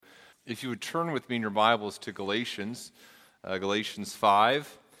If you would turn with me in your Bibles to Galatians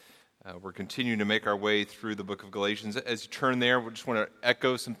 5. We're continuing to make our way through the book of Galatians. As you turn there, we just want to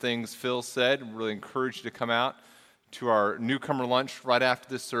echo some things Phil said. We really encourage you to come out to our newcomer lunch right after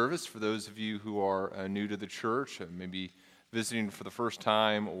this service. For those of you who are new to the church, maybe visiting for the first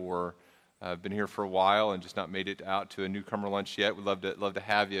time, or been here for a while and just not made it out to a newcomer lunch yet, we'd love to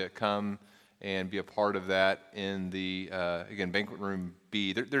have you come and be a part of that in the, again, banquet room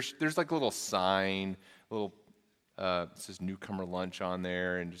B. There's like a little sign, it says newcomer lunch on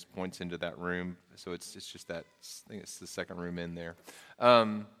there and just points into that room. So it's just that, I think it's the second room in there.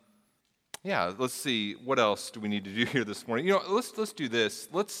 Let's see, what else do we need to do here this morning? Let's do this.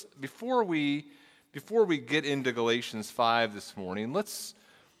 Before we get into Galatians 5 this morning, let's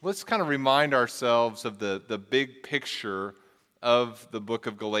kind of remind ourselves of the big picture of the book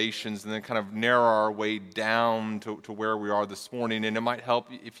of Galatians, and then kind of narrow our way down to where we are this morning. And it might help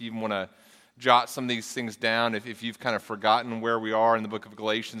if you want to jot some of these things down, if you've kind of forgotten where we are in the book of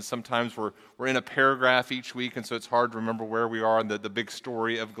Galatians. Sometimes we're in a paragraph each week, and so it's hard to remember where we are in the big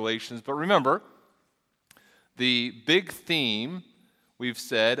story of Galatians. But remember, the big theme, we've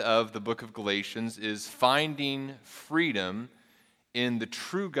said, of the book of Galatians is finding freedom in the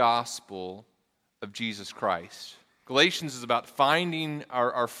true gospel of Jesus Christ. Galatians is about finding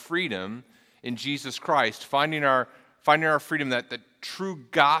our freedom in Jesus Christ, finding our freedom, that the true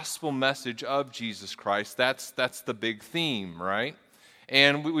gospel message of Jesus Christ. That's the big theme, right?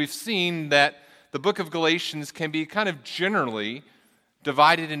 And we've seen that the book of Galatians can be kind of generally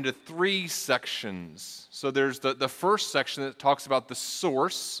divided into three sections. So there's the first section that talks about the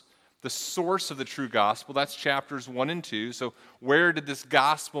source of the true gospel. That's chapters 1 and 2. So where did this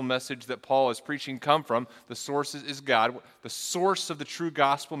gospel message that Paul is preaching come from? The source is God. The source of the true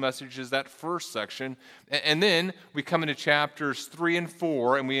gospel message is that first section. And then we come into chapters 3 and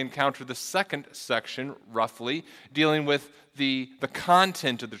 4, and we encounter the second section, roughly, dealing with the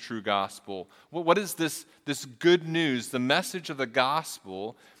content of the true gospel. What is this good news? The message of the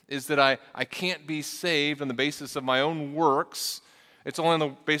gospel is that I can't be saved on the basis of my own works. It's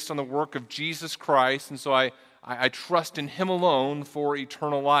only based on the work of Jesus Christ, and so I trust in Him alone for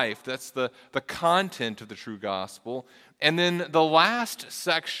eternal life. That's the content of the true gospel. And then the last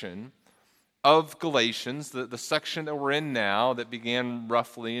section of Galatians, the section that we're in now, that began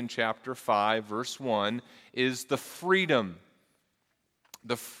roughly in chapter 5, verse 1, is the freedom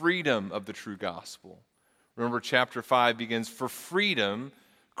of the true gospel. Remember, chapter 5 begins, "For freedom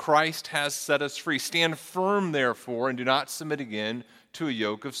Christ has set us free. Stand firm, therefore, and do not submit again to a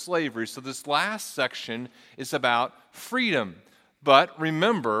yoke of slavery." So this last section is about freedom. But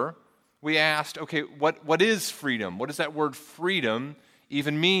remember, we asked, okay, what is freedom? What does that word freedom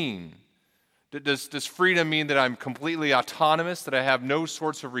even mean? Does freedom mean that I'm completely autonomous, that I have no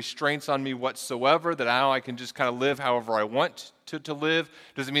sorts of restraints on me whatsoever, that now I can just kind of live however I want to live?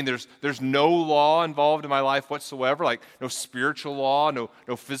 Does it mean there's no law involved in my life whatsoever, like no spiritual law, no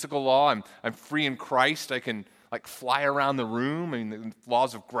physical law? I'm free in Christ. I can like fly around the room. I mean, the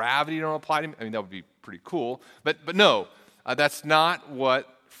laws of gravity don't apply to me. I mean, that would be pretty cool. But no, that's not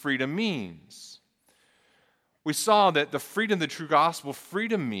what freedom means. We saw that the freedom of the true gospel,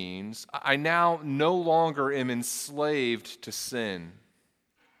 freedom means I now no longer am enslaved to sin.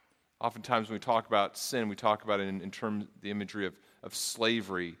 Oftentimes when we talk about sin, we talk about it in terms of the imagery of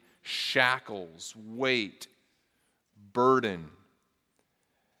slavery, shackles, weight, burden.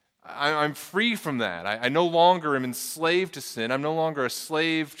 I'm free from that. I no longer am enslaved to sin. I'm no longer a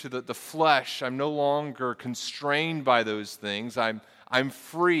slave to the flesh. I'm no longer constrained by those things. I'm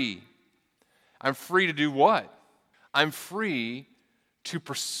free. I'm free to do what? I'm free to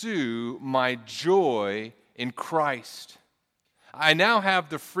pursue my joy in Christ. I now have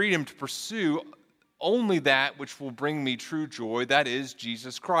the freedom to pursue only that which will bring me true joy, that is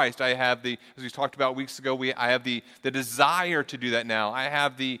Jesus Christ. I have as we talked about weeks ago, I have the desire to do that now. I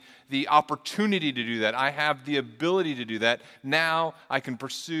have the opportunity to do that. I have the ability to do that. Now I can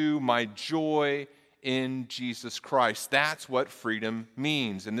pursue my joy in Jesus Christ. That's what freedom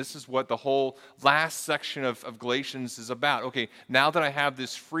means. And this is what the whole last section of Galatians is about. Okay, now that I have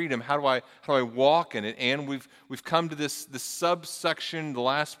this freedom, how do I walk in it? And we've come to this subsection, the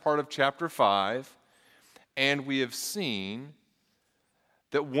last part of chapter 5, and we have seen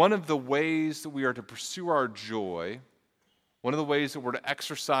that one of the ways that we are to pursue our joy, one of the ways that we're to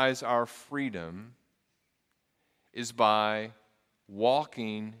exercise our freedom, is by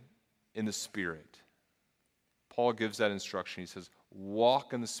walking in the Spirit. Paul gives that instruction. He says,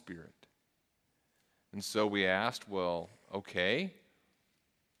 walk in the Spirit. And so we asked, well, okay,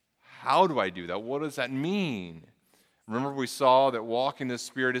 how do I do that? What does that mean? Remember, we saw that walking in the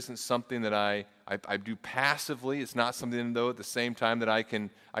Spirit isn't something that I do passively. It's not something, though, at the same time that I can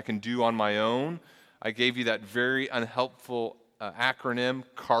do on my own. I gave you that very unhelpful acronym,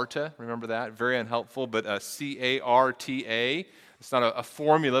 CARTA. Remember that? Very unhelpful, but CARTA. It's not a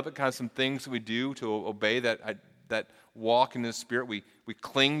formula, but kind of some things that we do to obey that walk in the Spirit. We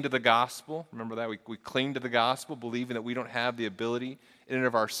cling to the gospel. Remember that? We cling to the gospel, believing that we don't have the ability in and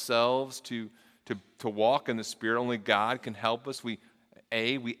of ourselves to walk in the Spirit. Only God can help us. We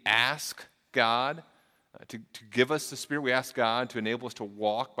ask God to give us the Spirit. We ask God to enable us to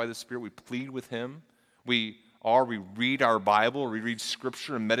walk by the Spirit. We plead with Him. We read our Bible, we read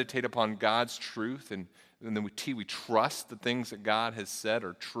Scripture and meditate upon God's truth, and then we trust the things that God has said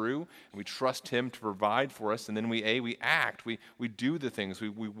are true, and we trust Him to provide for us, and then we act, we do the things, we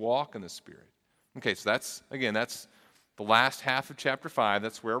walk in the Spirit. Okay, so that's the last half of chapter 5,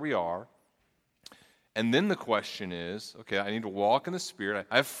 that's where we are. And then the question is, okay, I need to walk in the Spirit,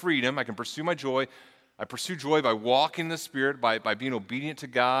 I have freedom, I can pursue my joy. I pursue joy by walking in the Spirit, by being obedient to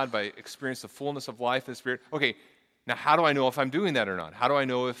God, by experiencing the fullness of life in the Spirit. Okay, now how do I know if I'm doing that or not? How do I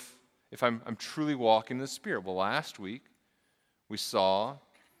know if I'm truly walking in the Spirit? Well, last week we saw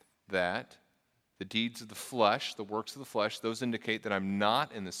that the deeds of the flesh, the works of the flesh, those indicate that I'm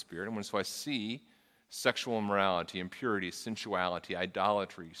not in the Spirit. And so I see sexual immorality, impurity, sensuality,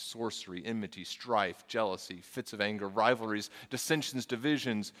 idolatry, sorcery, enmity, strife, jealousy, fits of anger, rivalries, dissensions,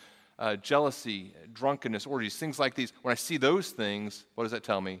 divisions, jealousy, drunkenness, orgies, things like these. When I see those things, what does that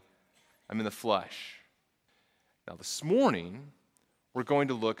tell me? I'm in the flesh. Now, this morning, we're going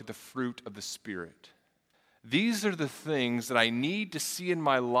to look at the fruit of the Spirit. These are the things that I need to see in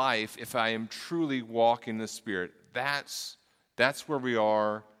my life if I am truly walking in the Spirit. That's where we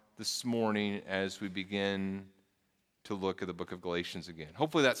are this morning as we begin to look at the book of Galatians again.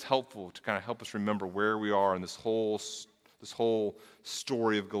 Hopefully that's helpful to kind of help us remember where we are in this whole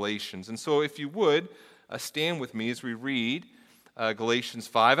story of Galatians. And so if you would, stand with me as we read Galatians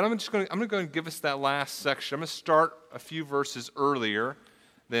 5. And I'm going to go and give us that last section. I'm going to start a few verses earlier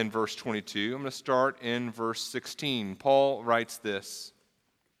than verse 22. I'm going to start in verse 16. Paul writes this,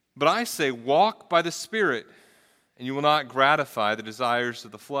 "But I say, walk by the Spirit, and you will not gratify the desires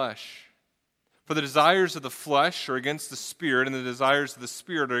of the flesh. For the desires of the flesh are against the Spirit, and the desires of the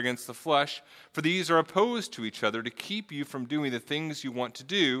Spirit are against the flesh. For these are opposed to each other to keep you from doing the things you want to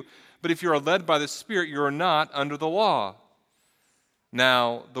do. But if you are led by the Spirit, you are not under the law.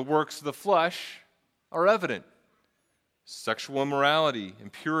 Now, the works of the flesh are evident: sexual immorality,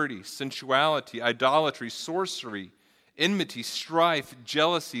 impurity, sensuality, idolatry, sorcery, enmity, strife,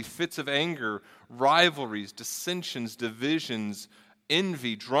 jealousy, fits of anger, rivalries, dissensions, divisions,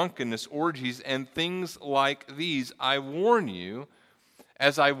 envy, drunkenness, orgies, and things like these. I warn you,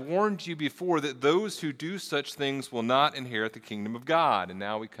 as I warned you before, that those who do such things will not inherit the kingdom of God." And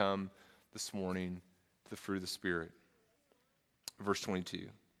now we come this morning to the fruit of the Spirit. Verse 22.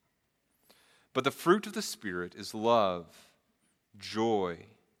 "But the fruit of the Spirit is love, joy,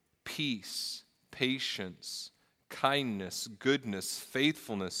 peace, patience, kindness, goodness,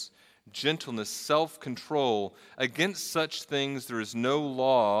 faithfulness, gentleness, self-control. Against such things there is no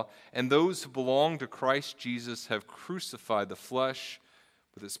law, and those who belong to Christ Jesus have crucified the flesh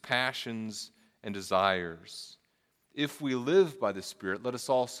with its passions and desires. If we live by the Spirit, let us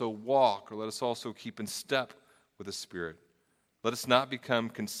also walk, or let us also keep in step with the Spirit. Let us not become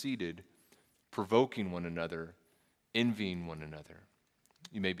conceited, provoking one another, envying one another."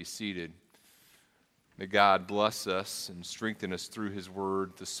 You may be seated. May God bless us and strengthen us through His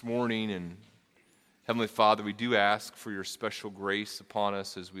Word this morning. And Heavenly Father, we do ask for your special grace upon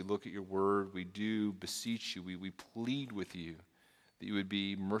us as we look at your Word. We do beseech you, we plead with you that you would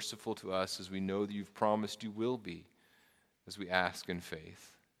be merciful to us, as we know that you've promised you will be, as we ask in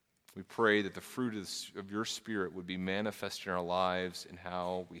faith. We pray that the fruit of your Spirit would be manifest in our lives in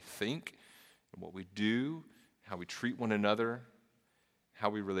how we think and what we do, how we treat one another, how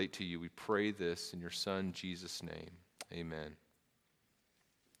we relate to you. We pray this in your Son, Jesus' name. Amen.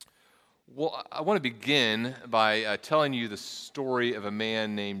 Well, I want to begin by telling you the story of a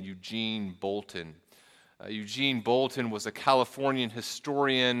man named Eugene Bolton. Eugene Bolton was a Californian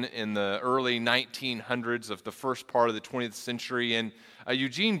historian in the early 1900s of the first part of the 20th century. And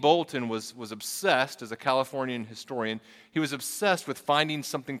Eugene Bolton was obsessed, as a Californian historian, he was obsessed with finding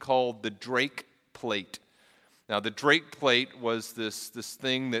something called the Drake Plate. Now, the Drake Plate was this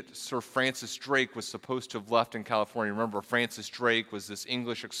thing that Sir Francis Drake was supposed to have left in California. Remember, Francis Drake was this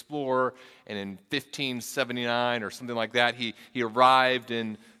English explorer, and in 1579 or something like that, he arrived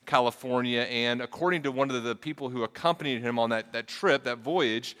in California, and according to one of the people who accompanied him on that trip, that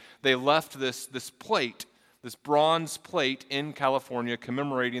voyage, they left this plate this bronze plate in California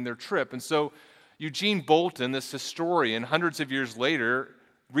commemorating their trip. And so Eugene Bolton, this historian, hundreds of years later,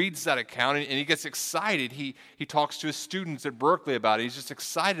 reads that account and he gets excited. He talks to his students at Berkeley about it. He's just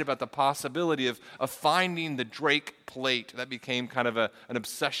excited about the possibility of finding the Drake plate. That became kind of an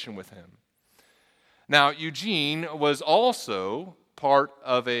obsession with him. Now, Eugene was also part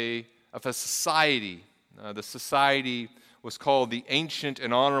of a society. The society was called the Ancient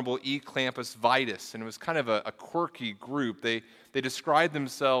and Honorable E. Clampus Vitus, and it was kind of a quirky group. They described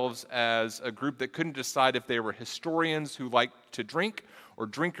themselves as a group that couldn't decide if they were historians who liked to drink or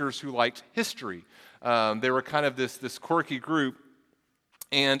drinkers who liked history. They were kind of this quirky group,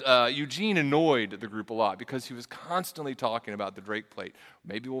 and Eugene annoyed the group a lot because he was constantly talking about the Drake plate.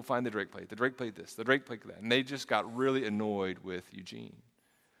 Maybe we'll find the Drake plate this, the Drake plate that. And they just got really annoyed with Eugene.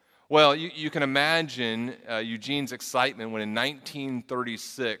 Well, you can imagine Eugene's excitement when in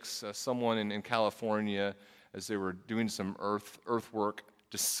 1936, someone in California, as they were doing some earthwork,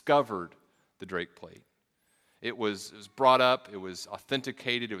 discovered the Drake plate. It was brought up, it was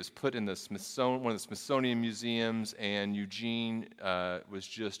authenticated, it was put in one of the Smithsonian museums, and Eugene was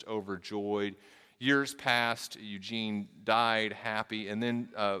just overjoyed. Years passed, Eugene died happy, and then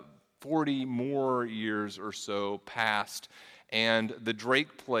 40 more years or so passed, and the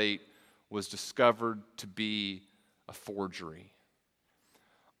Drake plate was discovered to be a forgery.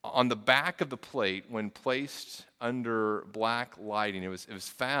 On the back of the plate, when placed under black lighting, it was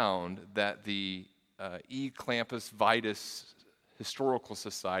found that the E. Clampus Vitus Historical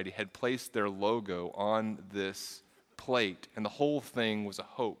Society had placed their logo on this plate, and the whole thing was a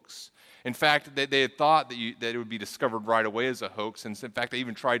hoax. In fact, they had thought that it would be discovered right away as a hoax, and in fact, they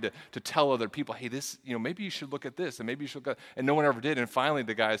even tried to tell other people, hey, this, maybe you should look at this, and maybe you should look at, and no one ever did. And finally,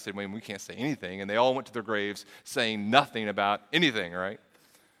 the guys said, wait, we can't say anything, and they all went to their graves saying nothing about anything, right?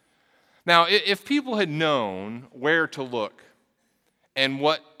 Now, if people had known where to look and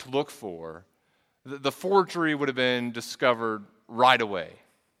what to look for, the forgery would have been discovered right away.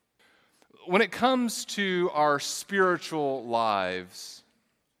 When it comes to our spiritual lives,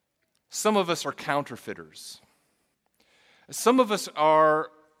 some of us are counterfeiters. Some of us are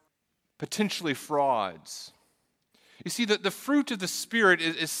potentially frauds. You see, the fruit of the Spirit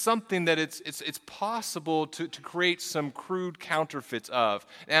is something that it's possible to create some crude counterfeits of.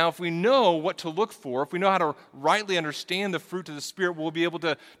 Now, if we know what to look for, if we know how to rightly understand the fruit of the Spirit, we'll be able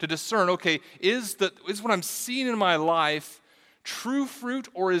to discern, okay, is what I'm seeing in my life true fruit,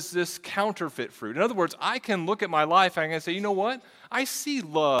 or is this counterfeit fruit? In other words, I can look at my life and I can say, you know what? I see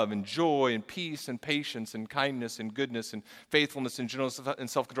love and joy and peace and patience and kindness and goodness and faithfulness and gentleness and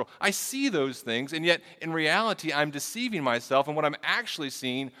self-control. I see those things, and yet in reality, I'm deceiving myself, and what I'm actually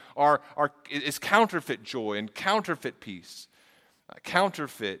seeing is counterfeit joy and counterfeit peace,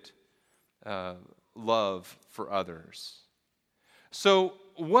 counterfeit love for others. So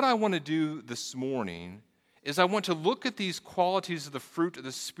what I want to do this morning is I want to look at these qualities of the fruit of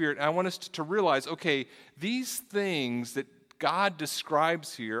the Spirit, and I want us to realize, okay, these things that God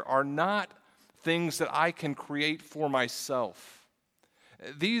describes here are not things that I can create for myself.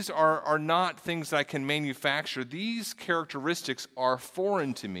 These are not things that I can manufacture. These characteristics are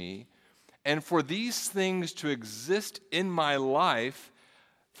foreign to me, and for these things to exist in my life,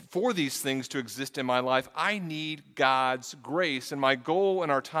 I need God's grace. And my goal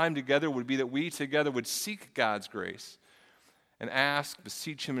in our time together would be that we together would seek God's grace and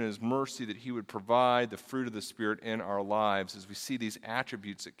beseech Him in His mercy that He would provide the fruit of the Spirit in our lives as we see these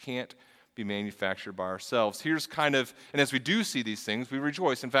attributes that can't be manufactured by ourselves. And as we do see these things, we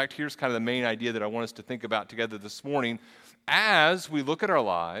rejoice. In fact, here's kind of the main idea that I want us to think about together this morning. As we look at our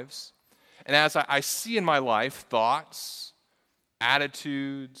lives, and as I see in my life thoughts,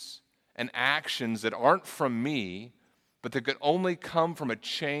 attitudes, and actions that aren't from me, but that could only come from a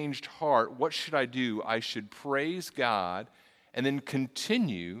changed heart, what should I do? I should praise God and then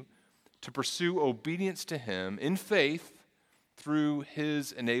continue to pursue obedience to Him in faith through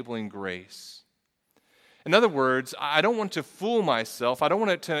His enabling grace. In other words, I don't want to fool myself. I don't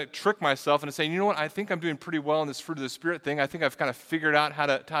want to trick myself into saying, you know what, I think I'm doing pretty well in this fruit of the Spirit thing. I think I've kind of figured out how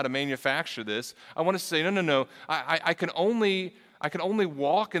to manufacture this. I want to say, no. I can only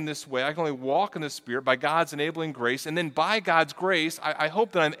walk in this way. I can only walk in the Spirit by God's enabling grace. And then by God's grace, I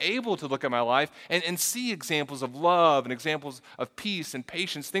hope that I'm able to look at my life and see examples of love and examples of peace and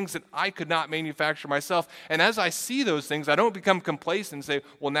patience, things that I could not manufacture myself. And as I see those things, I don't become complacent and say,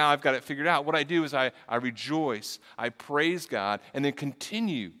 well, now I've got it figured out. What I do is I rejoice, I praise God, and then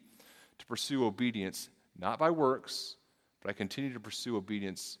continue to pursue obedience, not by works, but I continue to pursue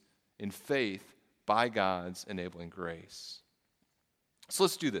obedience in faith by God's enabling grace. So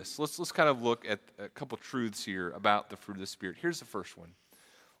let's do this. Let's kind of look at a couple truths here about the fruit of the Spirit. Here's the first one.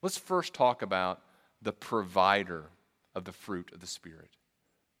 Let's first talk about the provider of the fruit of the Spirit.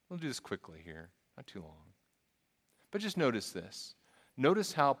 We'll do this quickly here, not too long. But just notice this.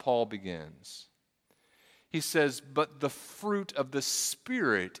 Notice how Paul begins. He says, but the fruit of the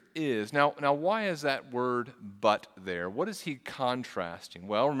Spirit is. Now, why is that word but there? What is he contrasting?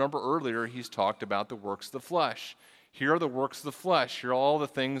 Well, remember earlier he's talked about the works of the flesh. Here are the works of the flesh. Here are all the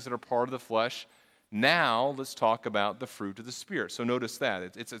things that are part of the flesh. Now, let's talk about the fruit of the Spirit. So notice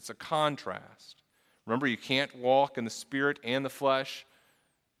that. It's a contrast. Remember, you can't walk in the Spirit and the flesh.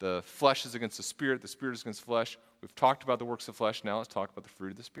 The flesh is against the Spirit is against the flesh. We've talked about the works of the flesh. Now let's talk about the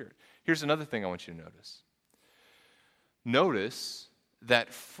fruit of the Spirit. Here's another thing I want you to notice. Notice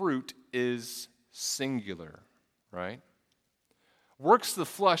that fruit is singular, right? Works of the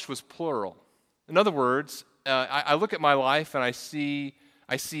flesh was plural. In other words, I look at my life and I see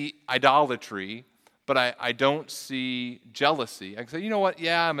idolatry, but I don't see jealousy. I can say, you know what?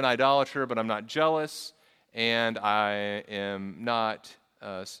 Yeah, I'm an idolater, but I'm not jealous, and I am not.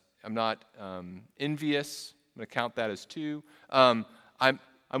 I'm not envious. I'm going to count that as 2. I'm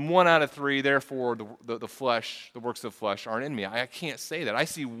 1 out of 3. Therefore, the flesh, the works of the flesh, aren't in me. I can't say that. I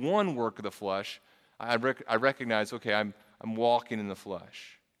see one work of the flesh. I recognize. Okay, I'm walking in the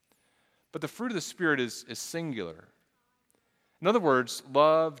flesh. But the fruit of the Spirit is singular. In other words,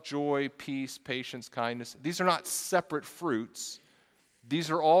 love, joy, peace, patience, kindness, these are not separate fruits. These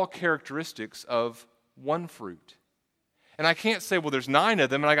are all characteristics of one fruit. And I can't say, well, there's 9 of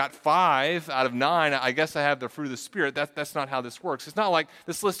them, and I got 5 out of 9. I guess I have the fruit of the Spirit. That's not how this works. It's not like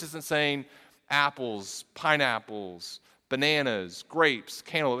this list isn't saying apples, pineapples, bananas, grapes,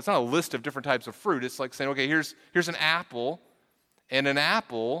 cantaloupe. It's not a list of different types of fruit. It's like saying, okay, here's an apple. And an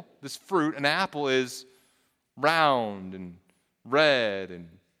apple, this fruit, an apple is round and red and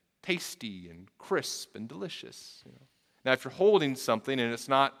tasty and crisp and delicious. Now, if you're holding something and it's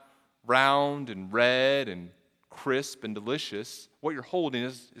not round and red and crisp and delicious, what you're holding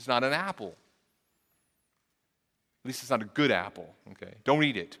is not an apple. At least it's not a good apple, okay? Don't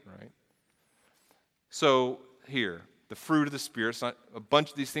eat it, right? So here, the fruit of the Spirit, it's not a bunch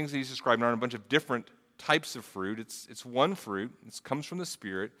of these things that he's describing aren't a bunch of different types of fruit. It's one fruit. It comes from the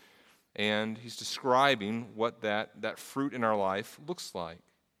Spirit, and he's describing what that fruit in our life looks like.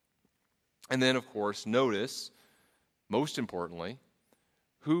 And then, of course, notice, most importantly,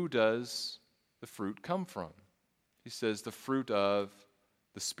 who does the fruit come from? He says the fruit of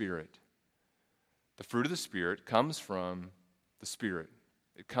the Spirit. The fruit of the Spirit comes from the Spirit.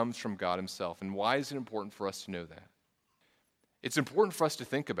 It comes from God himself. And why is it important for us to know that? It's important for us to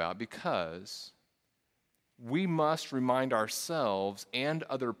think about because we must remind ourselves and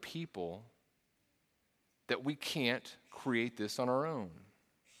other people that we can't create this on our own.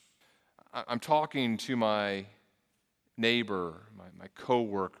 I'm talking to my neighbor, my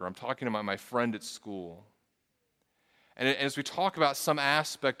coworker. I'm talking to my friend at school. And as we talk about some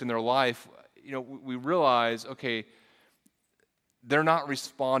aspect in their life, we realize, okay, they're not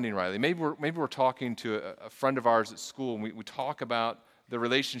responding rightly. Maybe we're talking to a friend of ours at school, and we talk about the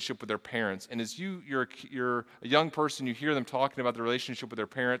relationship with their parents. And as you're a young person, you hear them talking about the relationship with their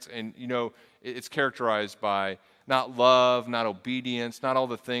parents, and it's characterized by not love, not obedience, not all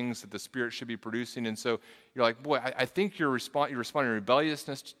the things that the Spirit should be producing. And so you're like, boy, I think you're responding in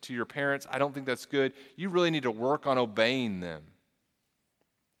rebelliousness to your parents. I don't think that's good. You really need to work on obeying them.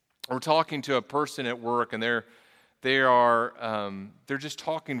 We're talking to a person at work, and they're just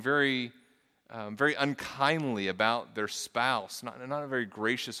talking very unkindly about their spouse, not in a very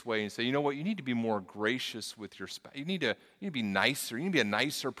gracious way, and say, you know what, you need to be more gracious with your spouse. You need to be nicer. You need to be a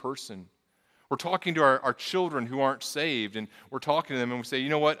nicer person. We're talking to our children who aren't saved, and we're talking to them, and we say, you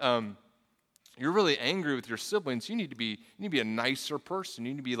know what, you're really angry with your siblings. You need to be a nicer person.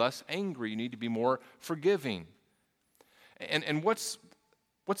 You need to be less angry. You need to be more forgiving. And what's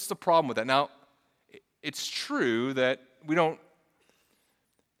the problem with that? Now, it's true that we don't,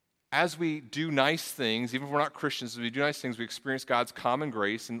 as we do nice things, even if we're not Christians, as we do nice things, we experience God's common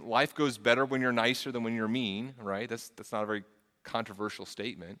grace, and life goes better when you're nicer than when you're mean, right? That's not a very controversial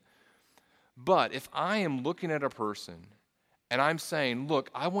statement. But if I am looking at a person and I'm saying, look,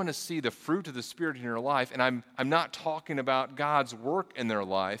 I want to see the fruit of the Spirit in your life, and I'm not talking about God's work in their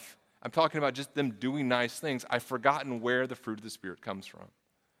life, I'm talking about just them doing nice things, I've forgotten where the fruit of the Spirit comes from.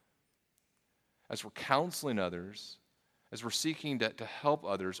 As we're counseling others, as we're seeking to help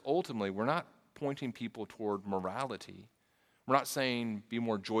others, ultimately, we're not pointing people toward morality. We're not saying be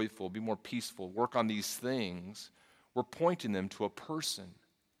more joyful, be more peaceful, work on these things. We're pointing them to a person.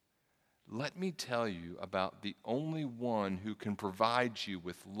 let me tell you about the only one who can provide you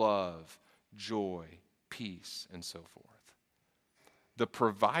with love, joy, peace, and so forth. The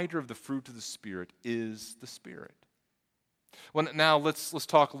provider of the fruit of the Spirit is the Spirit. Well, now let's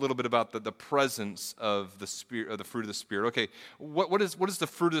talk a little bit about the presence of the Spirit, of the fruit of the Spirit. Okay, what does the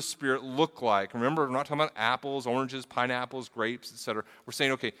fruit of the Spirit look like? Remember, we're not talking about apples, oranges, pineapples, grapes, etc. We're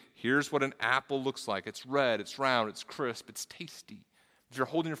saying, okay, here's what an apple looks like. It's red, it's round, it's crisp, it's tasty. If you're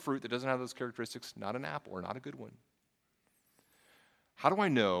holding a fruit that doesn't have those characteristics, not an apple or not a good one. How do I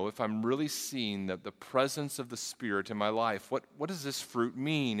know if I'm really seeing the presence of the Spirit in my life? What does this fruit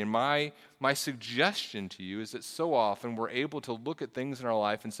mean? And my suggestion to you is that so often we're able to look at things in our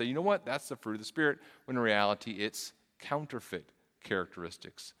life and say, you know what, that's the fruit of the Spirit, when in reality it's counterfeit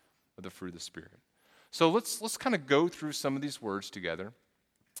characteristics of the fruit of the Spirit. So let's kind of go through some of these words together,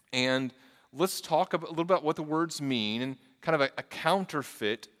 and let's talk a little about what the words mean and kind of a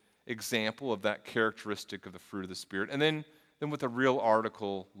counterfeit example of that characteristic of the fruit of the Spirit, and then what the real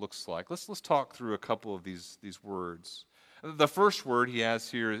article looks like. Let's talk through a couple of these words. The first word he has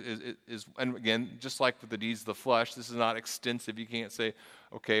here is, and again, just like with the deeds of the flesh, this is not extensive. You can't say,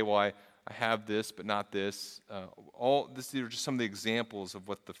 okay, well, I have this, but not this. These are just some of the examples of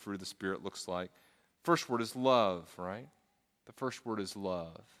what the fruit of the Spirit looks like. First word is love, right? The first word is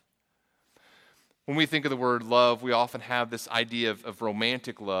love. When we think of the word love, we often have this idea of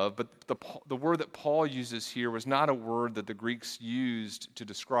romantic love, but the word that Paul uses here was not a word that the Greeks used to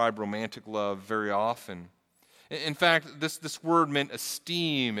describe romantic love very often. In fact, this word meant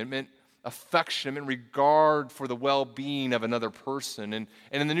esteem, it meant affection, it meant regard for the well-being of another person. And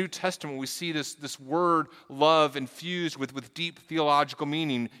in the New Testament, we see this word love infused with deep theological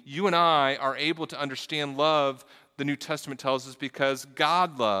meaning. You and I are able to understand love, the New Testament tells us, because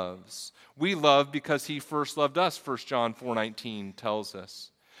God loves. We love because he first loved us, 1 John 4:19 tells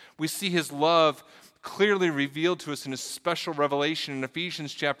us. We see his love clearly revealed to us in his special revelation in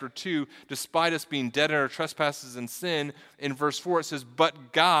Ephesians chapter 2, despite us being dead in our trespasses and sin. In verse 4 it says,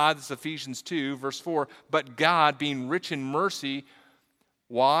 but God, this is Ephesians 2, verse 4, but God, being rich in mercy,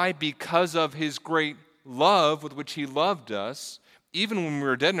 why? Because of his great love with which he loved us, even when we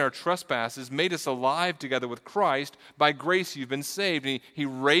were dead in our trespasses, made us alive together with Christ. By grace you've been saved. And he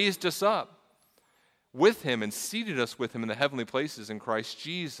raised us up with him and seated us with him in the heavenly places in Christ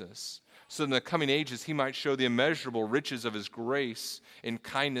Jesus, so that in the coming ages he might show the immeasurable riches of his grace and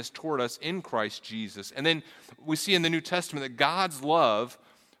kindness toward us in Christ Jesus. And then we see in the New Testament that God's love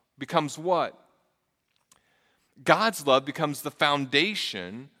becomes what? God's love becomes the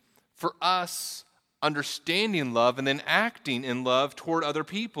foundation for us understanding love and then acting in love toward other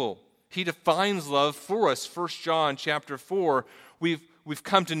people. He defines love for us. 1 John chapter 4, we've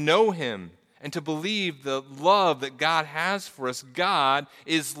come to know him and to believe the love that God has for us. God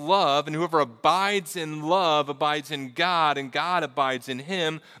is love, and whoever abides in love abides in God, and God abides in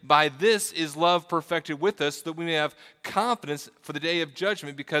him. By this is love perfected with us, so that we may have confidence for the day of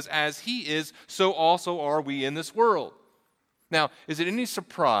judgment, because as he is, so also are we in this world. Now, is it any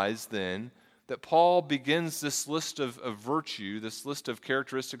surprise then that Paul begins this list of virtue, this list of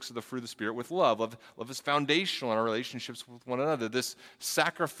characteristics of the fruit of the Spirit with love? Love is foundational in our relationships with one another. This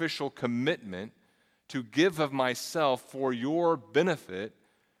sacrificial commitment to give of myself for your benefit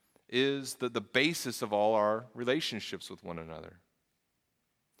is the basis of all our relationships with one another.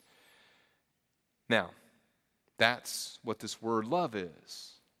 Now, that's what this word love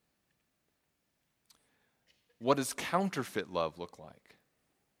is. What does counterfeit love look like?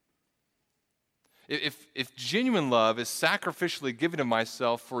 If genuine love is sacrificially giving of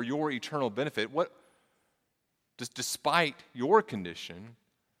myself for your eternal benefit, despite your condition,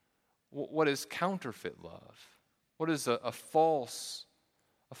 what is counterfeit love? What does a false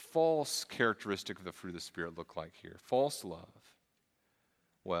characteristic of the fruit of the Spirit look like here? False love.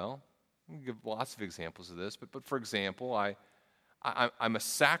 Well, we can give lots of examples of this, but for example, I'm a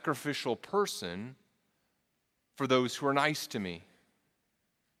sacrificial person for those who are nice to me.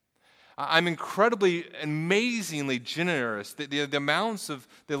 I'm incredibly, amazingly generous. The amounts of,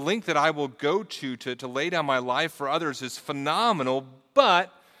 the length that I will go to lay down my life for others is phenomenal,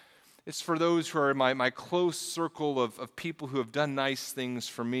 but it's for those who are in my close circle of people who have done nice things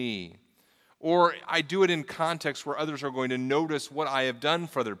for me. Or I do it in context where others are going to notice what I have done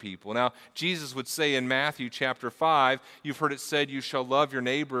for other people. Now, Jesus would say in Matthew chapter 5, you've heard it said, you shall love your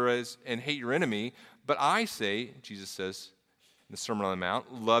neighbor and hate your enemy. But I say, Jesus says, the Sermon on the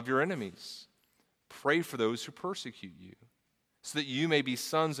Mount, love your enemies. Pray for those who persecute you, so that you may be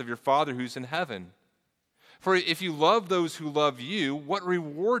sons of your Father who's in heaven. For if you love those who love you, what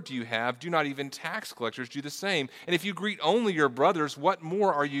reward do you have? Do not even tax collectors do the same? And if you greet only your brothers, what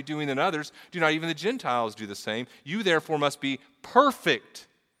more are you doing than others? Do not even the Gentiles do the same? You therefore must be perfect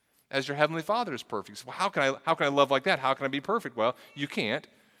as your heavenly Father is perfect. So how can I love like that? How can I be perfect? Well, you can't.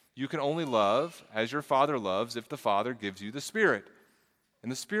 You can only love as your Father loves if the Father gives you the Spirit.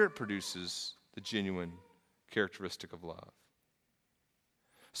 And the Spirit produces the genuine characteristic of love.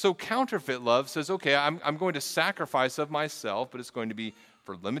 So counterfeit love says, okay, I'm going to sacrifice of myself, but it's going to be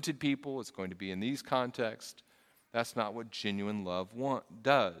for limited people. It's going to be in these contexts. That's not what genuine love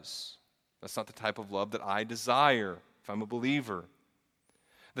does. That's not the type of love that I desire if I'm a believer.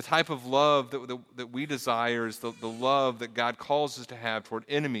 The type of love that we desire is the love that God calls us to have toward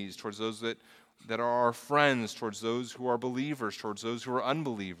enemies, towards those that are our friends, towards those who are believers, towards those who are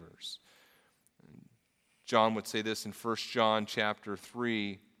unbelievers. John would say this in 1 John chapter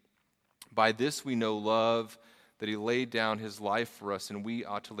 3, by this we know love, that he laid down his life for us, and we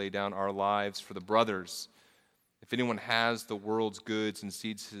ought to lay down our lives for the brothers. If anyone has the world's goods and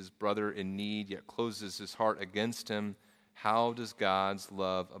sees his brother in need, yet closes his heart against him, how does God's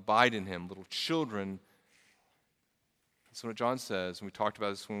love abide in him? Little children, that's what John says, and we talked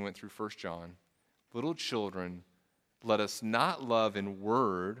about this when we went through 1 John. Little children, let us not love in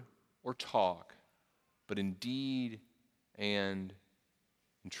word or talk, but in deed and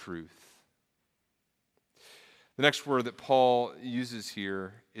in truth. The next word that Paul uses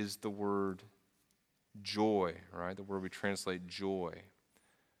here is the word joy, right? The word we translate joy.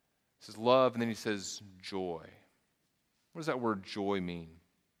 He says love, and then he says joy. What does that word joy mean?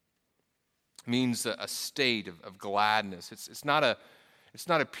 It means a state of gladness. It's not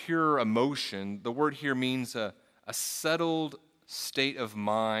a pure emotion. The word here means a settled state of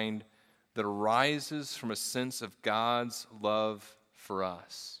mind that arises from a sense of God's love for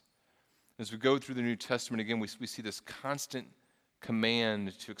us. As we go through the New Testament again, we see this constant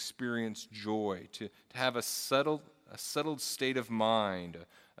command to experience joy, to have a settled state of mind,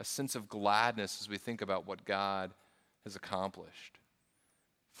 a sense of gladness as we think about what God has accomplished.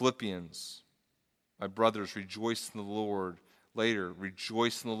 Philippians, my brothers, rejoice in the Lord. Later,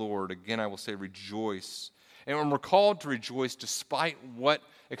 rejoice in the Lord. Again, I will say rejoice. And when we're called to rejoice despite what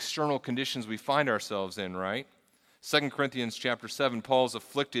external conditions we find ourselves in, right? 2 Corinthians chapter 7, Paul's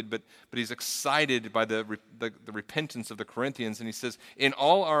afflicted, but he's excited by the repentance of the Corinthians, and he says, in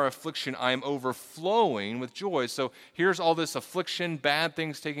all our affliction, I am overflowing with joy. So here's all this affliction, bad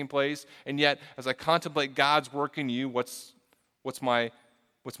things taking place, and yet as I contemplate God's work in you, what's my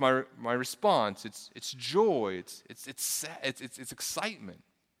response? It's joy. It's excitement.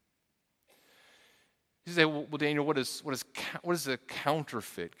 You say, well, Daniel, what does a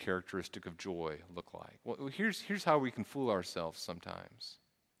counterfeit characteristic of joy look like? Well, here's how we can fool ourselves sometimes.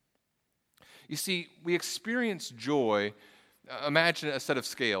 You see, we experience joy. Imagine a set of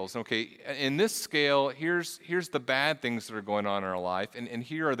scales. Okay, in this scale, here's the bad things that are going on in our life, and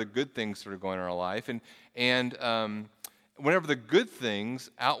here are the good things that are going on in our life, and whenever the good things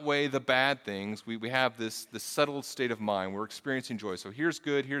outweigh the bad things, we have this settled state of mind. We're experiencing joy. So here's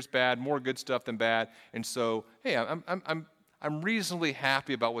good, here's bad, more good stuff than bad. And so, hey, I'm reasonably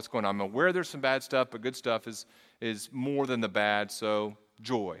happy about what's going on. I'm aware there's some bad stuff, but good stuff is more than the bad. So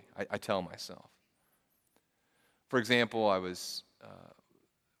joy, I tell myself. For example, I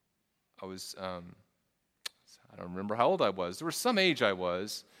don't remember how old I was. There was some age I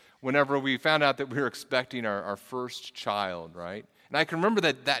was whenever we found out that we were expecting our first child, right? And I can remember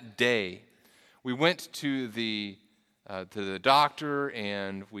that day. We went to the doctor,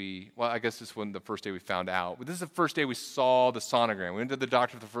 and I guess this wasn't the first day we found out, but this is the first day we saw the sonogram. We went to the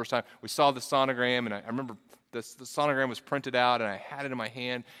doctor for the first time. We saw the sonogram, and I remember the sonogram was printed out, and I had it in my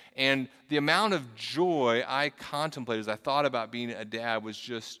hand. And the amount of joy I contemplated as I thought about being a dad was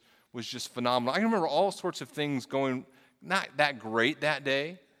just phenomenal. I can remember all sorts of things going not that great that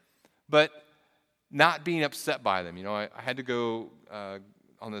day, but not being upset by them. You know, I had to go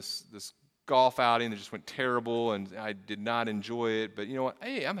on this golf outing that just went terrible, and I did not enjoy it. But you know what?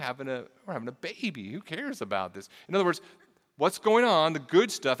 Hey, we're having a baby. Who cares about this? In other words, what's going on? The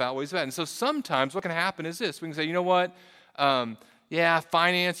good stuff outweighs the bad. And so sometimes what can happen is this: we can say, you know what?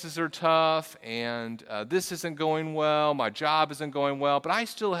 Finances are tough, and this isn't going well, my job isn't going well, but I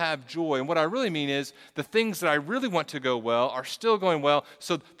still have joy. And what I really mean is the things that I really want to go well are still going well,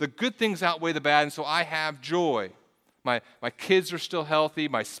 so the good things outweigh the bad, and so I have joy. My kids are still healthy,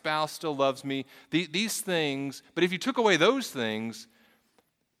 my spouse still loves me. These things, but if you took away those things,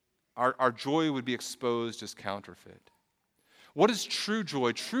 our joy would be exposed as counterfeit. What is true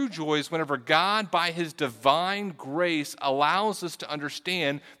joy? True joy is whenever God, by his divine grace, allows us to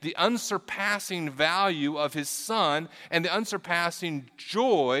understand the unsurpassing value of his Son and the unsurpassing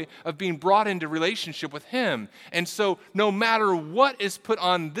joy of being brought into relationship with him. And so no matter what is put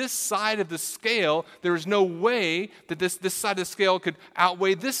on this side of the scale, there is no way that this side of the scale could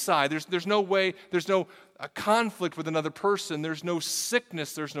outweigh this side. There's no way, there's no a conflict with another person. There's no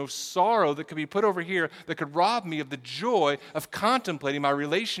sickness, there's no sorrow that could be put over here that could rob me of the joy of contemplating my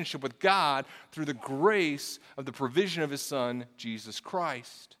relationship with God through the grace of the provision of his Son, Jesus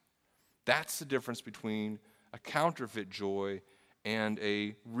Christ. That's the difference between a counterfeit joy and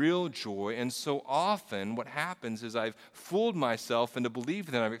a real joy. And so often what happens is I've fooled myself into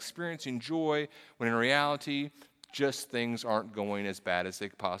believing that I'm experiencing joy when in reality just things aren't going as bad as they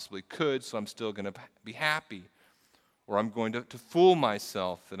possibly could, so I'm still going to be happy. Or I'm going to fool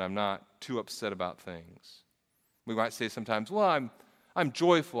myself that I'm not too upset about things. We might say sometimes, well, I'm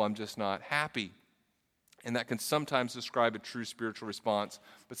joyful, I'm just not happy. And that can sometimes describe a true spiritual response,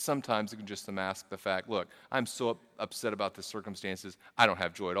 but sometimes it can just mask the fact, look, I'm so upset about the circumstances, I don't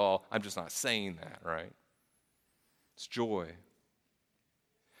have joy at all. I'm just not saying that, right? It's joy.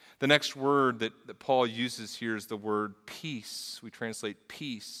 The next word that Paul uses here is the word peace. We translate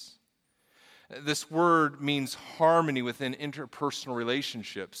peace. This word means harmony within interpersonal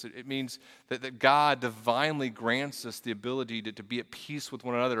relationships. It means that God divinely grants us the ability to be at peace with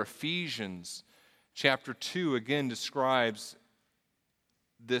one another. Ephesians chapter 2 again describes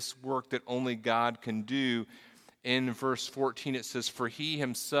this work that only God can do. In verse 14 it says, "For he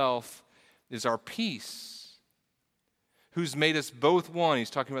himself is our peace, who's made us both one." He's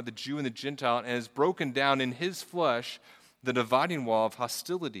talking about the Jew and the Gentile, and has broken down in his flesh the dividing wall of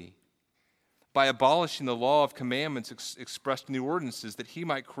hostility by abolishing the law of commandments expressed in the ordinances, that he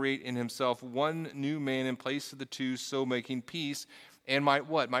might create in himself one new man in place of the two, so making peace, and might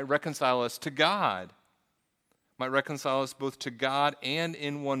what? Might reconcile us to God. Might reconcile us both to God and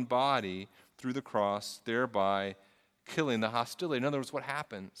in one body through the cross, thereby killing the hostility. In other words, what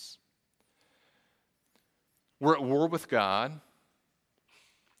happens? We're at war with God.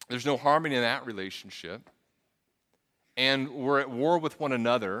 There's no harmony in that relationship. And we're at war with one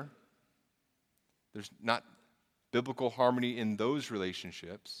another. There's not biblical harmony in those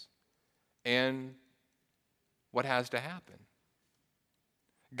relationships. And what has to happen?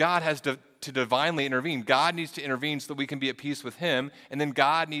 God has to divinely intervene. God needs to intervene so that we can be at peace with him, and then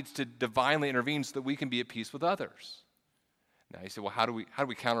God needs to divinely intervene so that we can be at peace with others. Now you say, well, how do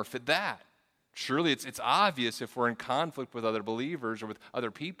we counterfeit that? Surely it's obvious if we're in conflict with other believers or with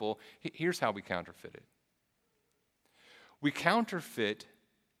other people. Here's how we counterfeit it. We counterfeit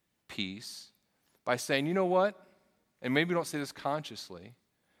peace by saying, you know what? And maybe we don't say this consciously.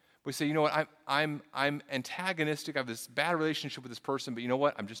 We say, you know what? I'm antagonistic. I have this bad relationship with this person, but you know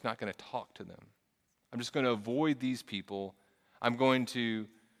what? I'm just not going to talk to them. I'm just going to avoid these people. I'm going to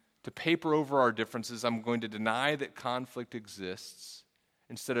paper over our differences. I'm going to deny that conflict exists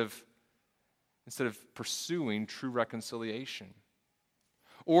instead of pursuing true reconciliation.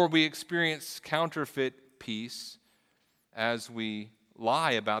 Or we experience counterfeit peace as we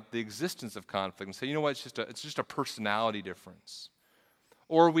lie about the existence of conflict and say, you know what, it's just a personality difference.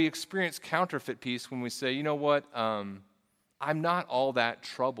 Or we experience counterfeit peace when we say, you know what, I'm not all that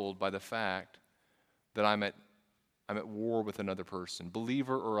troubled by the fact that I'm at war with another person,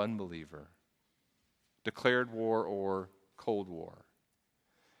 believer or unbeliever, declared war or cold war.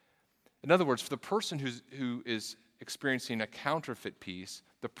 In other words, for the person who is experiencing a counterfeit peace,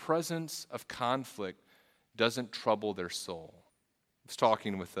 the presence of conflict doesn't trouble their soul. I was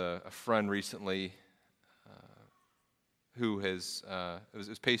talking with a friend recently who it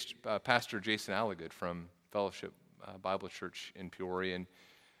was Pastor Jason Alligood from Fellowship Bible Church in Peoria, and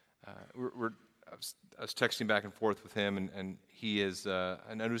I was texting back and forth with him, and he is.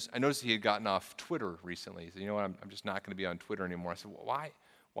 I noticed he had gotten off Twitter recently. He said, "You know what? I'm just not going to be on Twitter anymore." I said, "Well, why?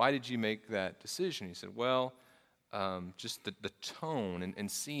 Why did you make that decision?" He said, "Well, just the tone and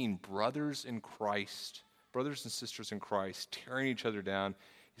seeing brothers in Christ, brothers and sisters in Christ, tearing each other down."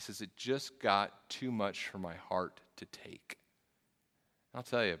 He says, "It just got too much for my heart to take." I'll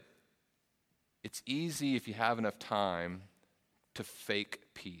tell you, it's easy if you have enough time to fake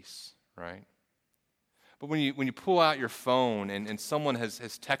peace, right? But when you pull out your phone and someone has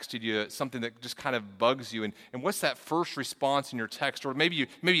texted you something that just kind of bugs you, and what's that first response in your text? Or maybe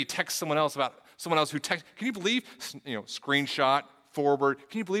you text someone else about someone else who texts, can you believe, screenshot, forward,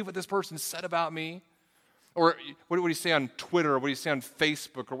 can you believe what this person said about me? Or what do you say on Twitter, or what do you say on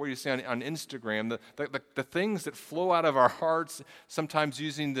Facebook, or what do you say on Instagram? The things that flow out of our hearts, sometimes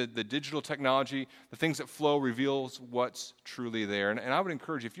using the digital technology, the things that flow reveals what's truly there. And I would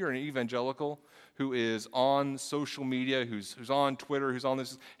encourage you, if you're an evangelical who is on social media, who's on Twitter, who's on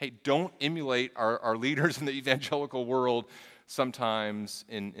this, hey, don't emulate our leaders in the evangelical world sometimes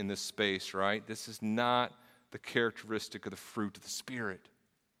in this space, right? This is not the characteristic of the fruit of the Spirit.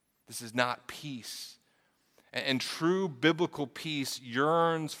 This is not peace. And true biblical peace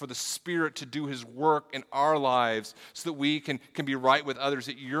yearns for the Spirit to do His work in our lives so that we can be right with others.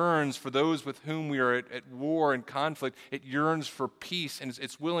 It yearns for those with whom we are at war and conflict. It yearns for peace, and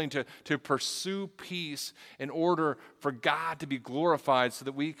it's willing to pursue peace in order for God to be glorified so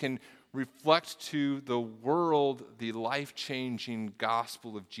that we can reflect to the world the life-changing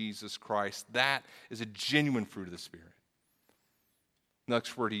gospel of Jesus Christ. That is a genuine fruit of the Spirit. The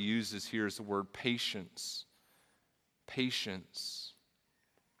next word he uses here is the word patience. Patience.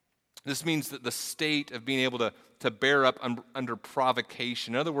 This means that the state of being able to bear up under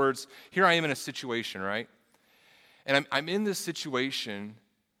provocation. In other words, here I am in a situation, right? And I'm in this situation,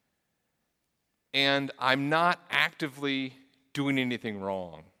 and I'm not actively doing anything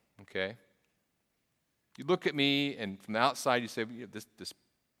wrong, okay? You look at me, and from the outside, you say,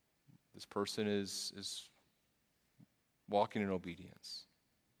 this person is walking in obedience.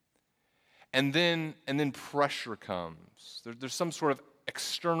 And then pressure comes. There's some sort of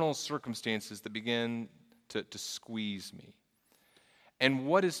external circumstances that begin to squeeze me. And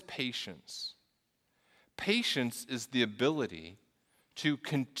what is patience? Patience is the ability to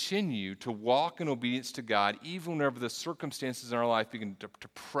continue to walk in obedience to God even whenever the circumstances in our life begin to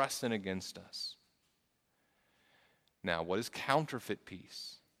press in against us. Now, what is counterfeit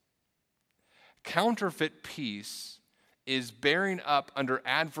peace? Counterfeit peace is bearing up under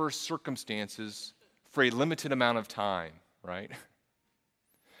adverse circumstances for a limited amount of time, right?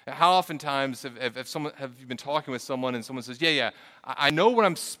 How oftentimes have you been talking with someone and someone says, yeah, I know what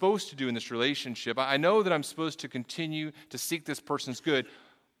I'm supposed to do in this relationship. I know that I'm supposed to continue to seek this person's good,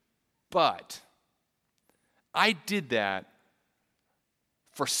 but I did that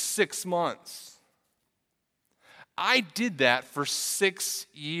for 6 months. I did that for 6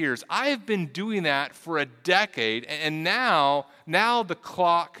 years. I have been doing that for a decade, and now the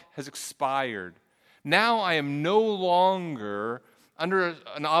clock has expired. Now I am no longer under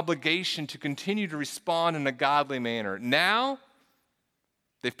an obligation to continue to respond in a godly manner. Now,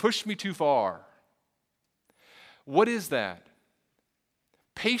 they've pushed me too far. What is that?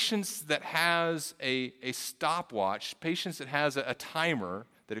 Patience that has a stopwatch, patience that has a timer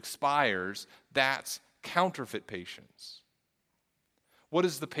that expires, that's counterfeit patience. What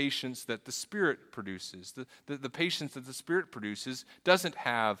is the patience that the Spirit produces? The patience that the Spirit produces doesn't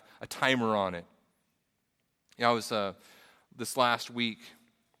have a timer on it. You know, I was this last week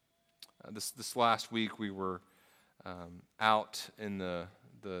we were out in the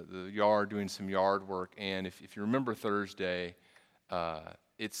yard doing some yard work, and if you remember Thursday,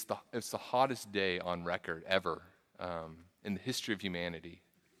 it's the hottest day on record ever in the history of humanity.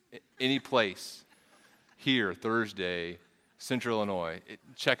 Any place. Here, Thursday, Central Illinois.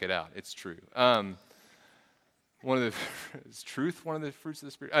 Check it out. It's true. Is truth one of the fruits of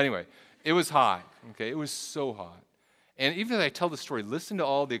the Spirit? Anyway, it was hot. Okay, it was so hot. And even as I tell the story, listen to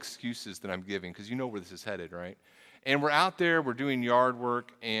all the excuses that I'm giving, because you know where this is headed, right? And we're out there, we're doing yard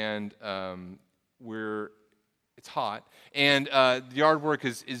work, and it's hot, and the yard work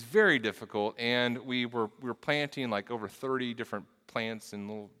is very difficult. And we were planting like over 30 different plants and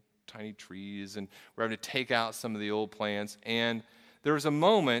little tiny trees, and we're having to take out some of the old plants. And there was a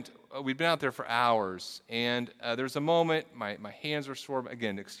moment, we'd been out there for hours, and there was a moment, my hands were sore,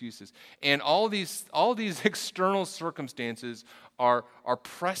 again, excuses. And all these external circumstances are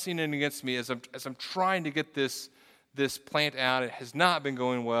pressing in against me as I'm trying to get this plant out. It has not been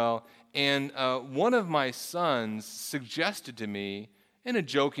going well. And one of my sons suggested to me in a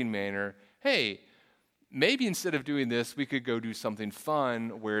joking manner, hey, maybe instead of doing this, we could go do something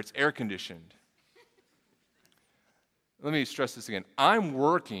fun where it's air conditioned. Let me stress this again. I'm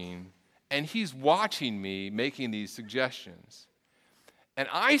working, and he's watching me making these suggestions. And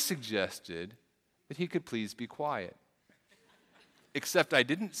I suggested that he could please be quiet. Except I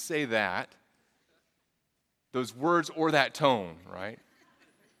didn't say those words or that tone, right?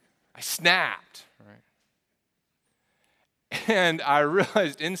 I snapped, right? And I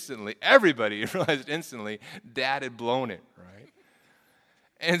realized instantly, everybody realized instantly, Dad had blown it, right?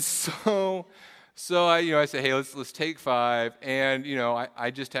 And so I said, hey, let's take 5. And,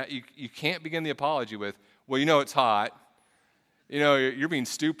 I just you can't begin the apology with, well, it's hot. You're being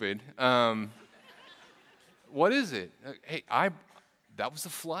stupid. what is it? Hey, that was the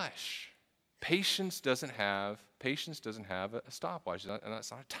flesh. Patience doesn't have a stopwatch.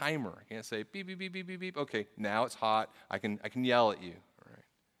 It's not a timer. I can't say beep, beep, beep, beep, beep, beep. Okay, now it's hot. I can yell at you. All right.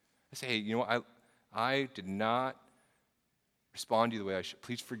 I say, hey, you know what? I did not respond to you the way I should.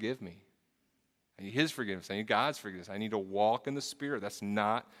 Please forgive me. I need His forgiveness. I need God's forgiveness. I need to walk in the Spirit. That's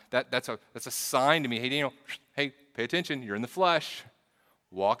a sign to me. Hey, Daniel, hey, pay attention. You're in the flesh.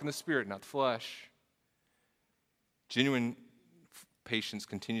 Walk in the Spirit, not the flesh. Genuine patience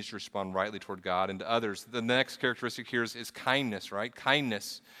continues to respond rightly toward God and to others. The next characteristic here is kindness, right?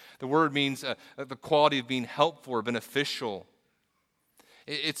 Kindness. The word means the quality of being helpful or beneficial.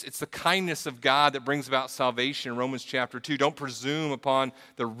 It's the kindness of God that brings about salvation in Romans chapter 2. Don't presume upon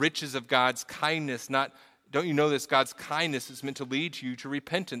the riches of God's kindness. Don't you know this? God's kindness is meant to lead you to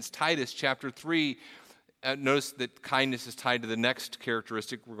repentance. Titus chapter 3. Notice that kindness is tied to the next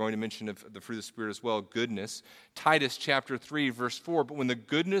characteristic we're going to mention of the fruit of the Spirit as well, goodness. Titus chapter 3, verse 4, but when the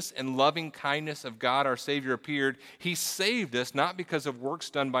goodness and loving kindness of God our Savior appeared, He saved us not because of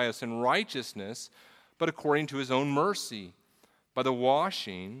works done by us in righteousness, but according to His own mercy, by the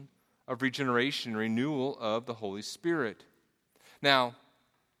washing of regeneration and renewal of the Holy Spirit. Now,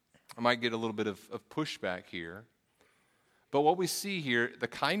 I might get a little bit of pushback here, but what we see here, the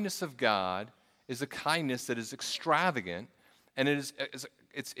kindness of God is a kindness that is extravagant, and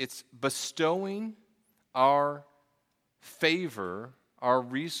it's bestowing our favor, our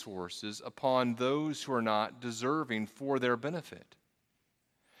resources upon those who are not deserving for their benefit.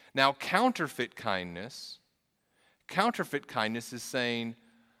 Now, counterfeit kindness is saying,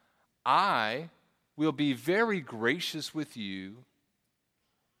 I will be very gracious with you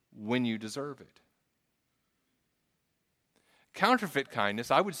when you deserve it. Counterfeit kindness,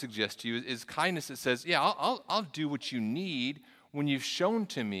 I would suggest to you, is kindness that says, yeah, I'll do what you need when you've shown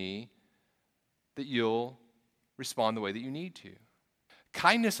to me that you'll respond the way that you need to.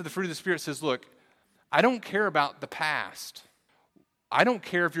 Kindness of the fruit of the Spirit says, look, I don't care about the past. I don't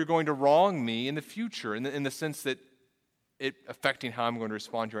care if you're going to wrong me in the future, in the sense that it affecting how I'm going to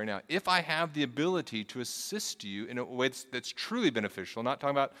respond to you right now. If I have the ability to assist you in a way that's truly beneficial, I'm not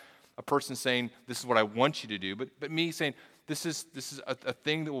talking about a person saying, this is what I want you to do, but me saying, this is a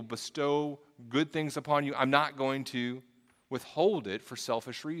thing that will bestow good things upon you. I'm not going to withhold it for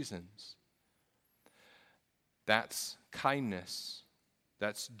selfish reasons. That's kindness.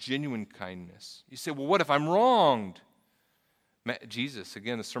 That's genuine kindness. You say, well, what if I'm wronged? Jesus,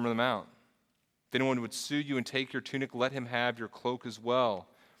 again, the Sermon on the Mount. If anyone would sue you and take your tunic, let him have your cloak as well.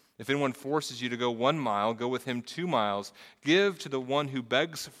 If anyone forces you to go 1 mile, go with him 2 miles. Give to the one who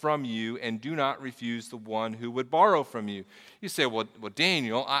begs from you, and do not refuse the one who would borrow from you. You say, well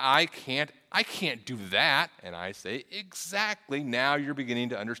Daniel, I can't do that. And I say, exactly. Now you're beginning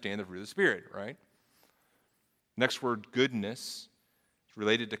to understand the fruit of the Spirit, right? Next word, goodness. It's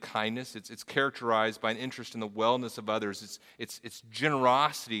related to kindness. It's characterized by an interest in the wellness of others. It's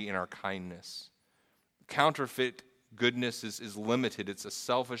generosity in our kindness. Counterfeit goodness is limited. It's a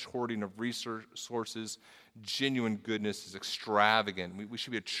selfish hoarding of resources. Genuine goodness is extravagant. We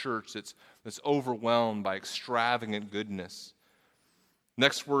should be a church that's overwhelmed by extravagant goodness.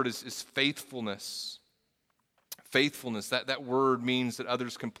 Next word is faithfulness. Faithfulness. That word means that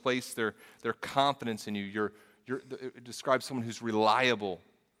others can place their confidence in you. It describes someone who's reliable,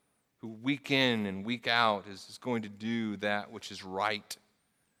 who week in and week out is going to do that which is right.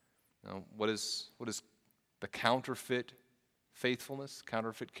 Now, what is the counterfeit faithfulness,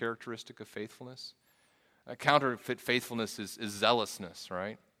 counterfeit characteristic of faithfulness? Counterfeit faithfulness is zealousness,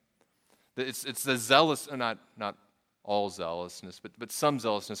 right? It's the zealous, not all zealousness, but some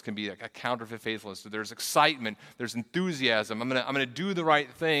zealousness can be like a counterfeit faithfulness. So there's excitement, there's enthusiasm. I'm gonna do the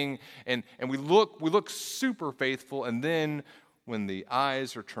right thing, and we look super faithful, and then when the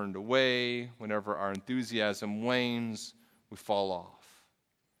eyes are turned away, whenever our enthusiasm wanes, we fall off.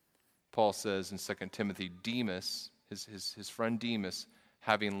 Paul says in 2 Timothy, Demas, his friend Demas,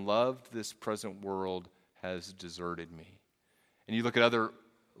 having loved this present world, has deserted me. And you look at other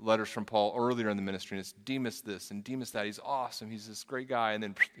letters from Paul earlier in the ministry, and it's Demas this and Demas that. He's awesome. He's this great guy, and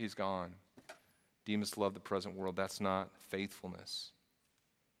then he's gone. Demas loved the present world. That's not faithfulness.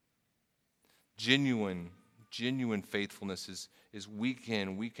 Genuine faithfulness is week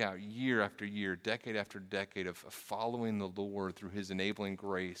in, week out, year after year, decade after decade of following the Lord through His enabling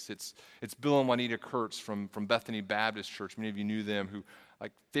grace. It's Bill and Juanita Kurtz from Bethany Baptist Church. Many of you knew them, who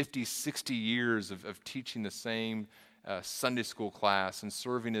like 50, 60 years of teaching the same Sunday school class and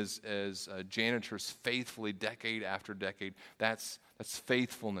serving as janitors faithfully decade after decade. That's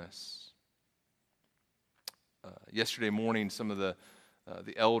faithfulness. Yesterday morning, some of the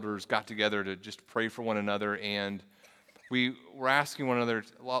the elders got together to just pray for one another, and we were asking one another.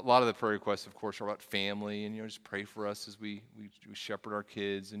 A lot of the prayer requests, of course, are about family, and just pray for us as we shepherd our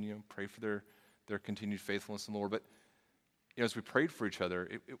kids, and pray for their continued faithfulness in the Lord. But as we prayed for each other,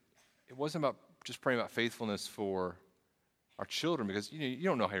 it wasn't about just praying about faithfulness for our children, because you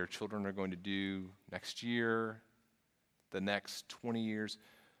don't know how your children are going to do next year, the next 20 years.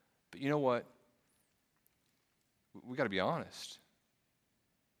 But you know what? We got to be honest.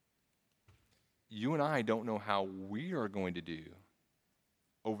 You and I don't know how we are going to do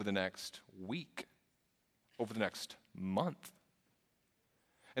over the next week, over the next month.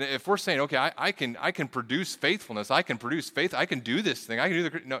 And if we're saying, okay, I can produce faithfulness, I can produce faith, I can do this thing, I can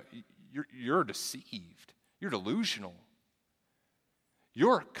do no, you're deceived. You're delusional.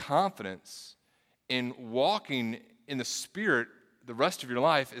 Your confidence in walking in the Spirit the rest of your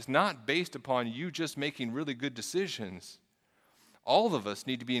life is not based upon you just making really good decisions. All of us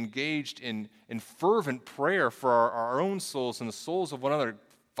need to be engaged in fervent prayer for our own souls and the souls of one another.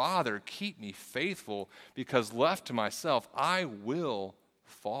 Father, keep me faithful, because left to myself, I will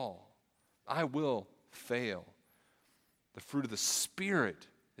fall. I will fail. The fruit of the Spirit,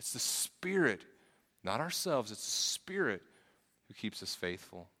 it's the Spirit, not ourselves, it's the Spirit who keeps us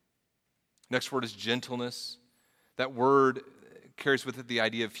faithful. Next word is gentleness. That word carries with it the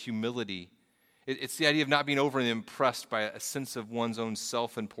idea of humility. It's the idea of not being overly impressed by a sense of one's own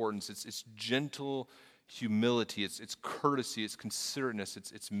self-importance. It's gentle humility. It's courtesy. It's considerateness.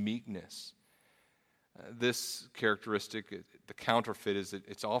 It's meekness. This characteristic, the counterfeit, is that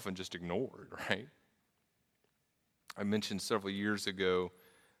it's often just ignored, right? I mentioned several years ago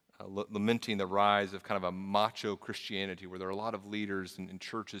lamenting the rise of kind of a macho Christianity, where there are a lot of leaders in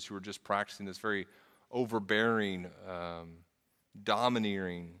churches who are just practicing this very overbearing,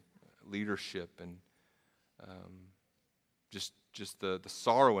 domineering leadership, and just the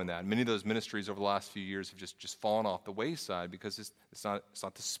sorrow in that. Many of those ministries over the last few years have just fallen off the wayside, because it's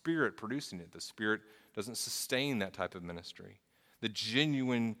not the Spirit producing it. The Spirit doesn't sustain that type of ministry. The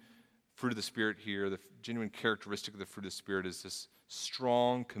genuine fruit of the Spirit here, the genuine characteristic of the fruit of the Spirit, is this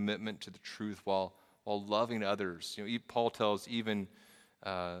strong commitment to the truth while loving others. Paul tells even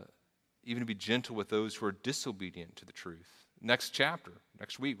to be gentle with those who are disobedient to the truth. Next chapter,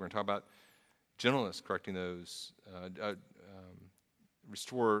 next week, we're going to talk about gentleness, correcting those,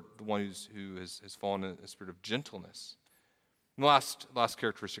 restore the one who has fallen in a spirit of gentleness. And the last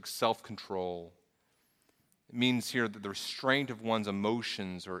characteristic, self-control. It means here that the restraint of one's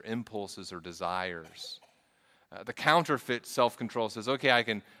emotions or impulses or desires. The counterfeit self-control says, okay, I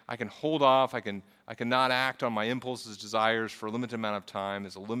can hold off, I can not act on my impulses, desires for a limited amount of time.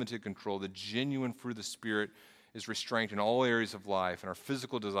 There's a limited control. The genuine fruit of the Spirit is restraint in all areas of life, in our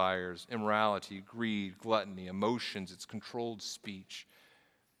physical desires, immorality, greed, gluttony, emotions. It's controlled speech.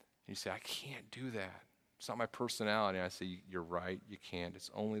 And you say, I can't do that. It's not my personality. And I say, you're right, you can't. It's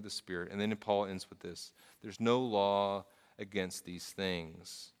only the Spirit. And then Paul ends with this: there's no law against these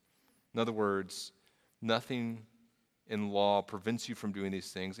things. In other words, nothing in law prevents you from doing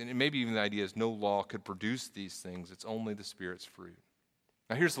these things. And maybe even the idea is no law could produce these things. It's only the Spirit's fruit.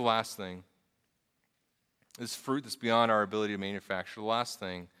 Now here's the last thing. This fruit that's beyond our ability to manufacture. The last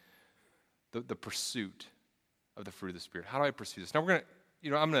thing, the pursuit of the fruit of the Spirit. How do I pursue this? Now we're going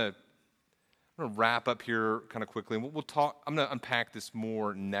to, I'm going to wrap up here kind of quickly. And we'll talk. I'm going to unpack this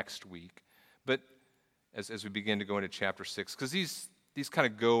more next week. But as we begin to go into chapter 6, because these kind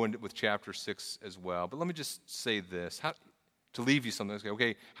of go into with chapter 6 as well. But let me just say this, to leave you something.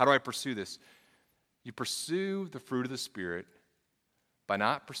 Okay, how do I pursue this? You pursue the fruit of the Spirit by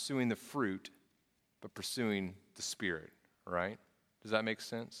not pursuing the fruit, but pursuing the Spirit, right? Does that make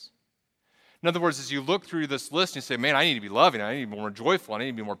sense? In other words, as you look through this list and you say, man, I need to be loving, I need to be more joyful, I need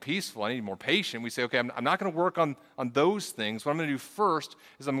to be more peaceful, I need to be more patient, we say, okay, I'm not going to work on those things. What I'm going to do first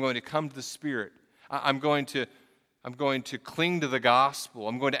is I'm going to come to the Spirit. I'm going to cling to the gospel.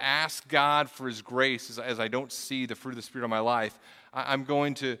 I'm going to ask God for His grace as I don't see the fruit of the Spirit in my life. I'm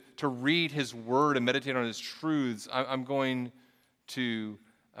going to read His Word and meditate on His truths. I'm going to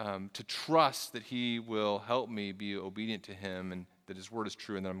trust that He will help me be obedient to Him and that His Word is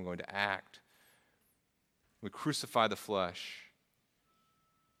true, and then I'm going to act. We crucify the flesh.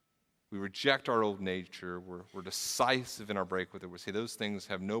 We reject our old nature. We're decisive in our break with it. We say those things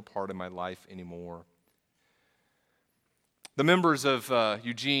have no part in my life anymore. The members of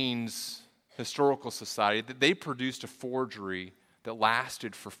Eugene's Historical Society, they produced a forgery that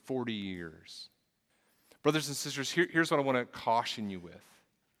lasted for 40 years. Brothers and sisters, here's what I want to caution you with.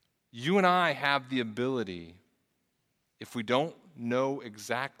 You and I have the ability, if we don't know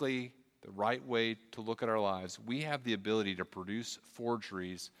exactly the right way to look at our lives, we have the ability to produce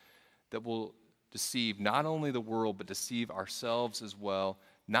forgeries that will deceive not only the world, but deceive ourselves as well,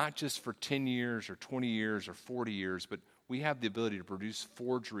 not just for 10 years or 20 years or 40 years, but we have the ability to produce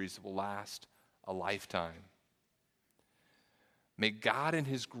forgeries that will last a lifetime. May God in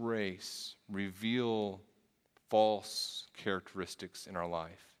his grace reveal false characteristics in our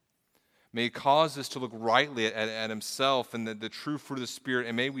life. May he cause us to look rightly at himself and the true fruit of the Spirit,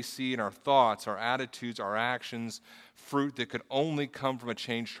 and may we see in our thoughts, our attitudes, our actions, fruit that could only come from a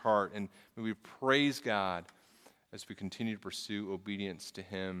changed heart. And may we praise God as we continue to pursue obedience to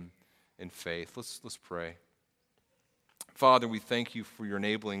him in faith. Let's pray. Father, we thank you for your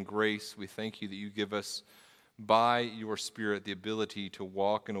enabling grace. We thank you that you give us by your Spirit the ability to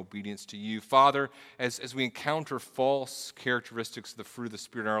walk in obedience to you. Father, as we encounter false characteristics of the fruit of the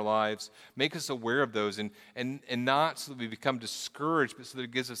Spirit in our lives, make us aware of those, and not so that we become discouraged, but so that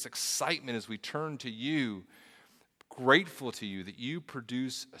it gives us excitement as we turn to you, grateful to you that you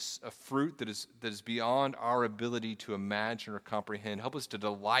produce a fruit that is beyond our ability to imagine or comprehend. Help us to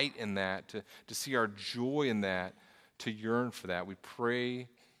delight in that, to see our joy in that, to yearn for that. We pray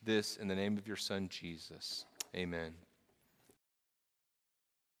this in the name of your Son, Jesus. Amen.